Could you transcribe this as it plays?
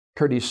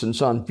Curtis &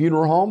 Son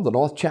Funeral Home, the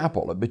North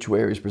Chapel.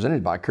 Obituaries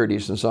presented by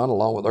Curtis & Son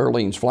along with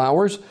Earlene's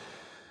Flowers.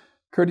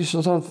 Curtis &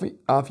 Son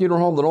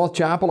Funeral Home, the North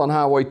Chapel on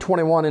Highway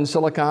 21 in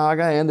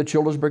Sylacauga, and the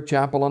Childersburg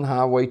Chapel on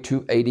Highway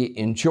 280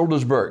 in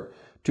Childersburg.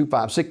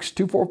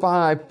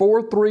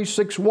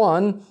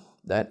 256-245-4361.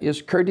 That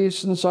is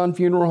Curtis & Son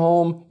Funeral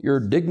Home,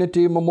 your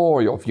Dignity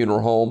Memorial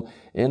Funeral Home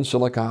in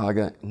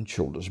Sylacauga and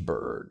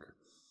Childersburg.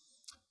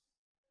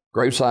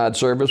 Graveside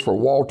service for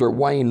Walter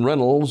Wayne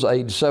Reynolds,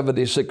 age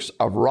 76,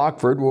 of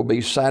Rockford, will be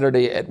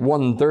Saturday at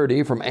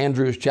 1:30 from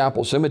Andrews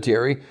Chapel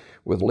Cemetery,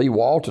 with Lee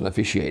Walton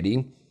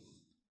officiating.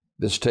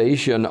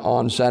 Visitation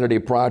on Saturday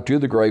prior to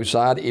the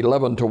graveside,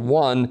 11 to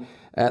 1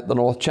 at the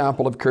North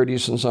Chapel of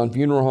Curtis & Son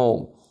Funeral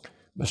Home.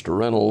 Mr.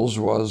 Reynolds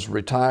was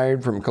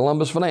retired from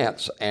Columbus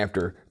Finance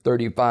after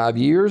 35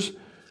 years.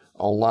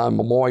 Online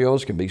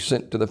memorials can be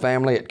sent to the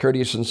family at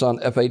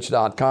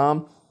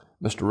curtisonfh.com.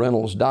 Mr.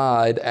 Reynolds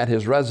died at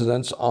his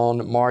residence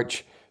on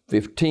March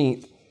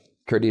 15th.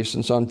 Curtis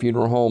 & Son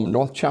Funeral Home,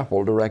 North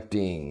Chapel,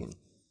 directing.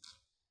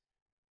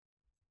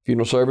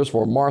 Funeral service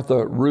for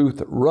Martha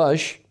Ruth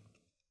Rush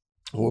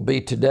will be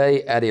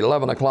today at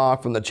 11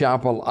 o'clock from the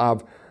chapel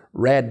of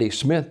Radley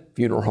Smith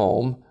Funeral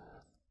Home.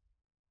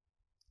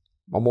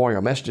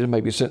 Memorial messages may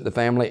be sent to the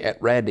family at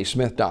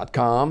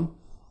radleysmith.com.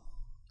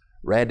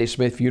 Radley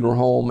Smith Funeral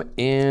Home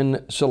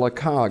in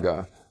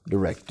Sylacauga,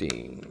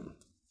 directing.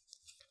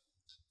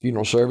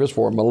 Funeral service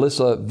for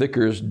Melissa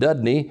Vickers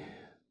Dudney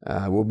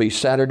will be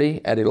Saturday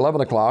at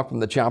 11 o'clock from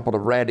the chapel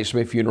of Radley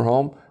Smith Funeral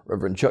Home.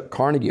 Reverend Chuck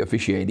Carnegie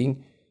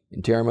officiating.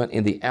 Interment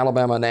in the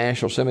Alabama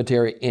National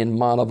Cemetery in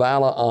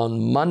Montevallo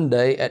on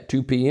Monday at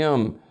 2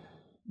 p.m.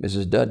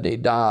 Mrs. Dudney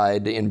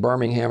died in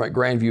Birmingham at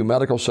Grandview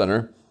Medical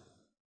Center.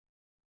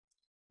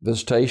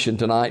 Visitation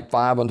tonight,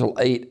 5 until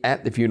 8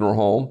 at the funeral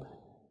home.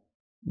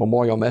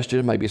 Memorial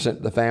messages may be sent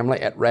to the family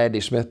at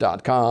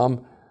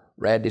radleysmith.com.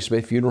 Radley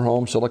Smith Funeral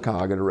Home,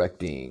 Sylacauga,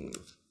 directing.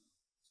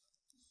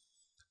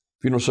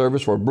 Funeral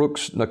service for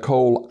Brooks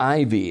Nicole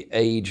Ivy,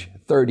 age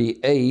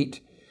 38,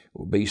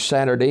 will be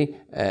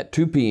Saturday at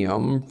 2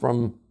 p.m.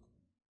 from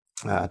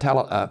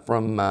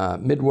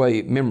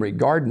Midway Memory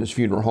Gardens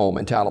Funeral Home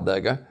in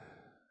Talladega.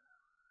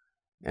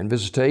 And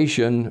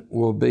visitation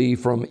will be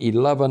from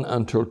 11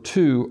 until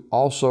 2,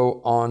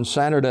 also on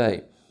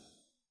Saturday.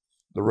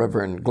 The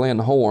Reverend Glenn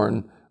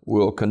Horn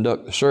will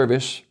conduct the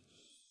service.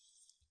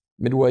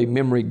 Midway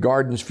Memory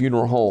Gardens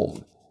Funeral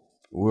Home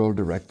will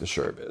direct the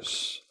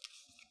service.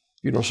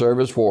 Funeral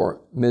service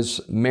for Miss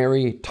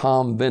Mary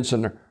Tom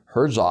Vincent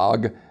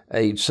Herzog,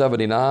 age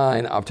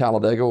 79, of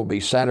Talladega, will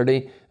be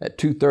Saturday at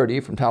 2:30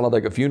 from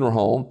Talladega Funeral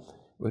Home,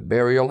 with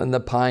burial in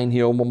the Pine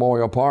Hill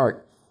Memorial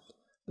Park.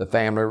 The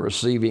family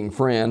receiving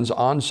friends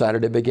on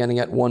Saturday beginning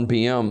at 1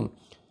 p.m.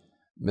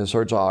 Ms.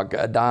 Herzog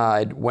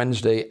died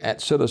Wednesday at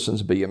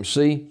Citizens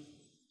BMC.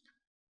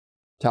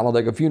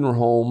 Talladega Funeral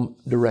Home,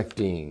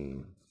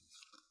 directing.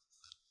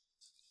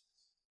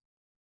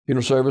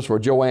 Funeral service for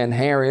Joanne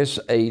Harris,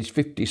 age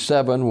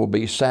 57, will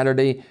be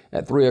Saturday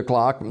at 3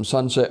 o'clock from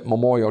Sunset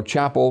Memorial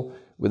Chapel,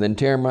 with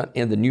interment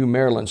in the New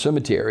Maryland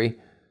Cemetery.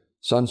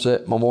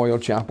 Sunset Memorial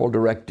Chapel,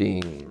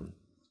 directing.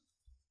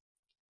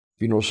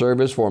 Funeral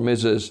service for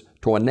Mrs.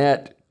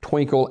 Toinette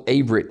Twinkle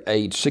Averett,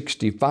 age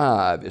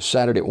 65, is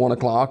Saturday at 1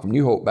 o'clock from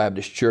New Hope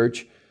Baptist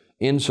Church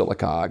in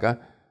Sylacauga,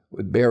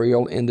 with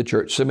burial in the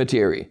church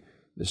cemetery.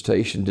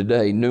 Visitation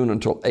today, noon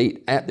until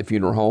 8 at the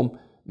funeral home.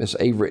 Miss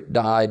Averett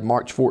died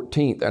March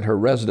 14th at her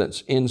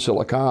residence in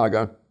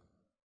Sylacauga.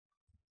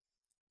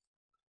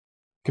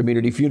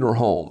 Community Funeral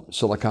Home,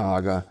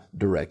 Sylacauga,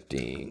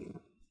 directing.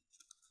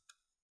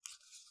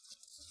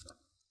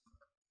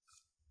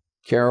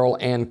 Carol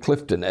Ann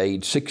Clifton,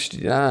 age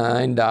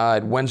 69,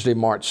 died Wednesday,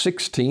 March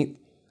 16th.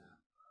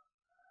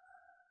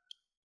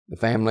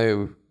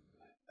 The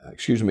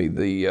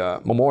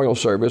memorial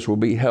service will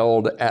be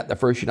held at the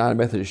First United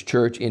Methodist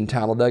Church in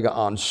Talladega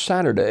on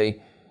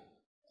Saturday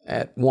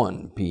at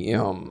 1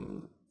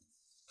 p.m.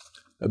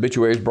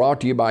 Obituaries brought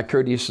to you by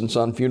Curtis &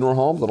 Son Funeral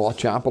Home, the North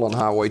Chapel on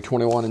Highway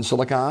 21 in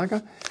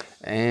Sylacauga,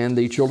 and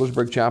the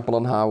Childersburg Chapel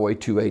on Highway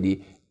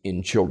 280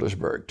 in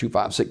Childersburg.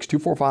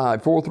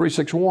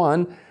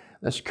 256-245-4361.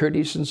 That's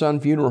Curtis & Son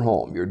Funeral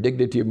Home, your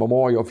Dignity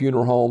Memorial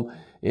Funeral Home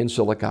in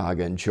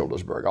Sylacauga and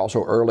Childersburg.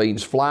 Also,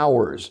 Earlene's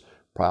Flowers,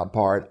 proud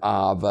part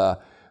of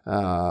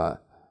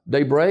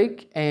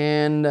Daybreak,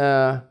 and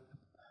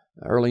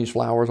Earlene's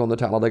Flowers on the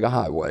Talladega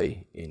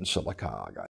Highway in Sylacauga.